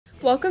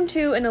Welcome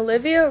to an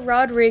Olivia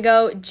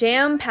Rodrigo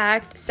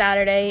jam-packed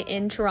Saturday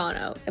in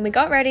Toronto. And we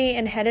got ready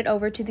and headed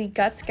over to the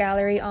Guts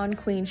Gallery on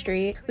Queen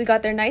Street. We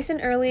got there nice and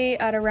early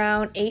at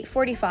around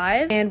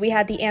 8:45, and we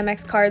had the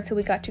Amex card, so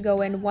we got to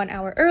go in 1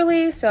 hour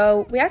early.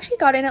 So we actually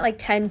got in at like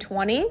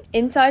 10:20.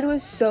 Inside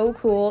was so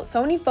cool,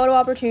 so many photo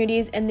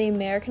opportunities, and the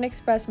American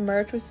Express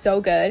merch was so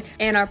good.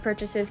 And our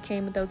purchases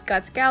came with those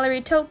Guts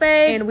Gallery tote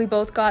bags, and we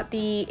both got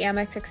the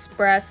Amex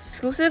Express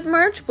exclusive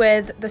merch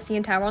with the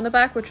CN Tower on the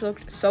back, which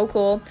looked so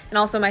cool. And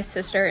also my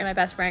sister and my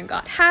best friend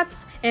got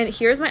hats. And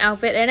here's my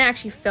outfit. I didn't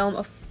actually film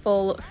a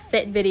full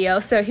fit video,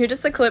 so here's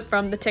just a clip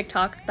from the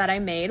TikTok that I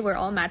made. We're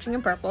all matching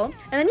in purple.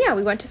 And then yeah,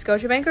 we went to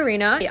Scotiabank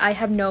Arena. I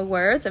have no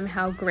words of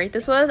how great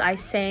this was. I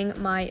sang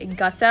my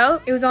guts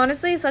out. It was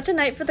honestly such a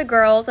night for the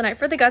girls, a night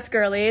for the Guts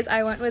girlies.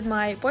 I went with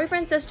my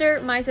boyfriend's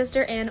sister, my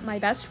sister, and my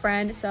best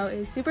friend, so it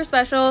was super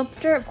special.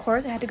 After, of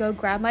course, I had to go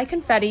grab my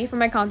confetti for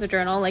my concert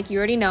journal. Like you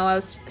already know, I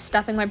was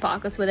stuffing my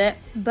pockets with it.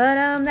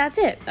 But that's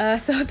it.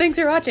 So thanks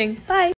for watching. Bye!